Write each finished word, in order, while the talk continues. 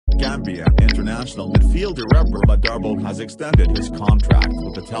Gambian international midfielder Ebrima Darboe has extended his contract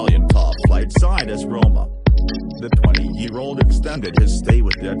with Italian top-flight side AS Roma. The 20-year-old extended his stay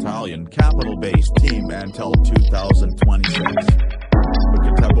with the Italian capital-based team until 2026. The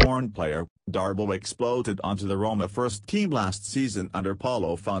Qatar-born player, Darboe exploded onto the Roma first team last season under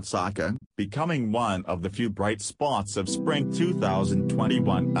Paulo Fonseca, becoming one of the few bright spots of spring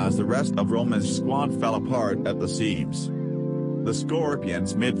 2021 as the rest of Roma's squad fell apart at the seams. The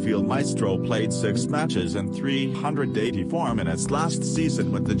Scorpions' midfield maestro played 6 matches and 384 minutes last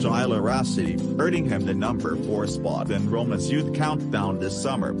season with the Giallorossi, earning him the number 4 spot in Roma's youth countdown this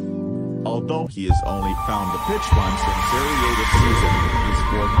summer. Although he has only found the pitch once in Serie A this season, his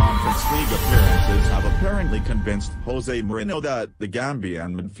 4 Conference League appearances have apparently convinced Jose Mourinho that the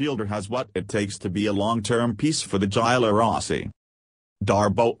Gambian midfielder has what it takes to be a long-term piece for the Giallorossi.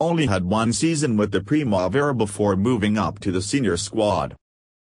 Darboe only had 1 season with the Primavera before moving up to the senior squad.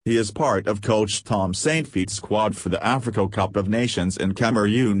 He is part of coach Tom Saintfit's squad for the Africa Cup of Nations in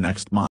Cameroon next month.